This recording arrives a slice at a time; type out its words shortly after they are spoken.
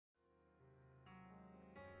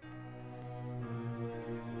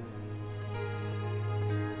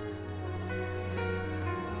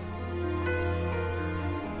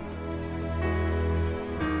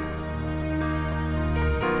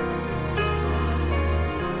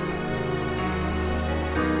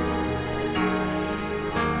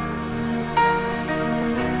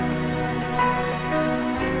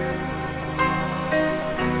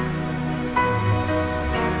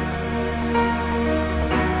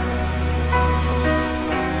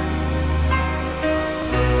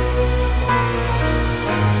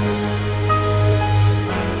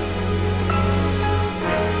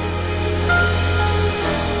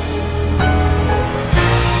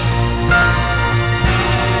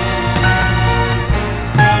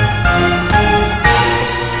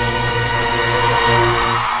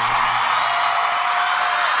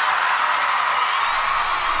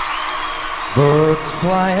Birds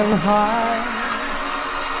flying high,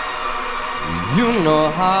 you know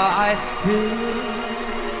how I feel.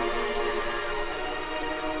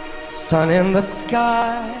 Sun in the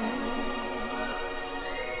sky,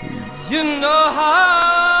 you know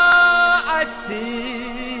how I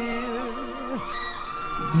feel.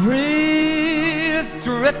 Breeze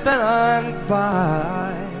drifting on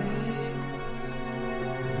by,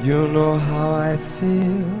 you know how I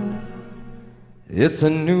feel. It's a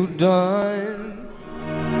new dawn,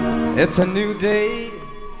 it's a new day,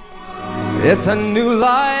 it's a new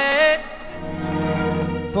life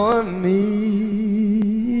for me.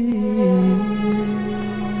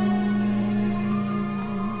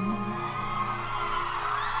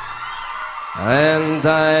 And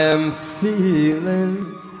I am feeling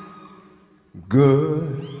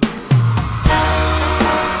good.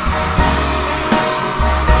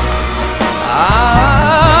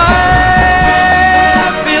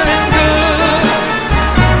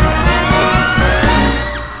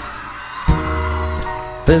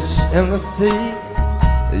 Fish in the sea,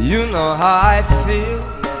 you know how I feel.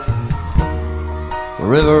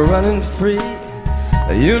 River running free,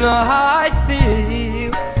 you know how I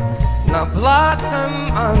feel. Now blossom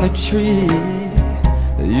on the tree,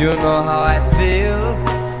 you know how I feel.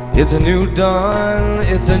 It's a new dawn,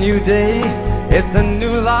 it's a new day, it's a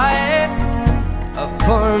new life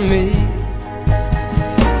for me.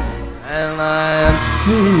 And I am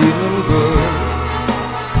feeling good.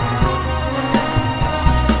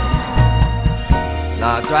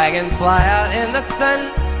 Now dragonfly out in the sun,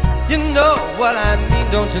 you know what I mean,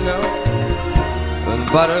 don't you know? When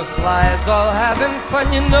butterflies all having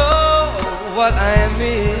fun, you know what I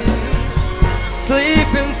mean. Sleep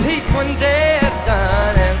in peace when day is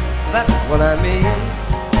done, and that's what I mean.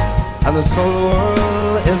 And the soul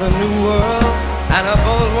world is a new world, and a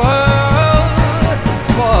bold world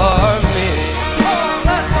for me.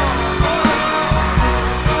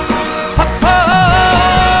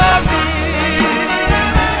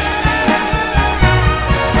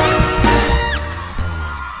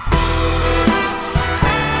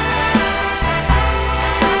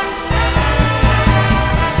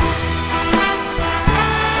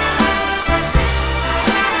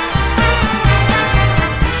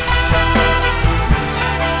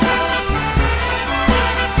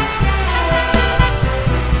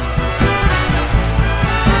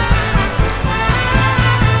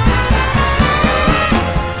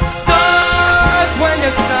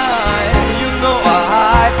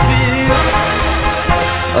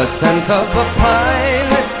 A scent of the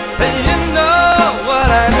pine, you know what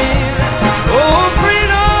I mean. Oh,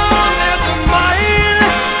 freedom is mine,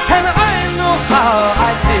 and I know how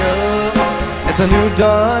I feel. It's a new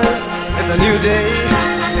dawn, it's a new day,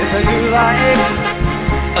 it's a new life.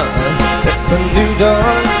 It's a new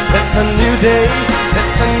dawn, it's a new day,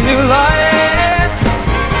 it's a new life.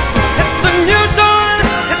 It's a new dawn,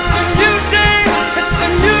 it's a new day, it's a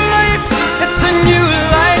new life, it's a new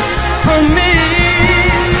life for me.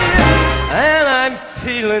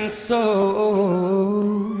 Feeling so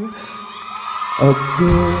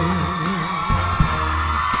good.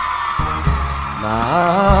 Now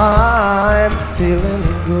I'm feeling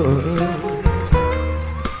good.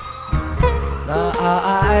 Now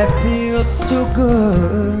I feel so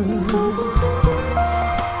good.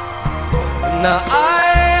 Now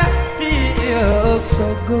I feel so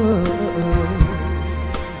good.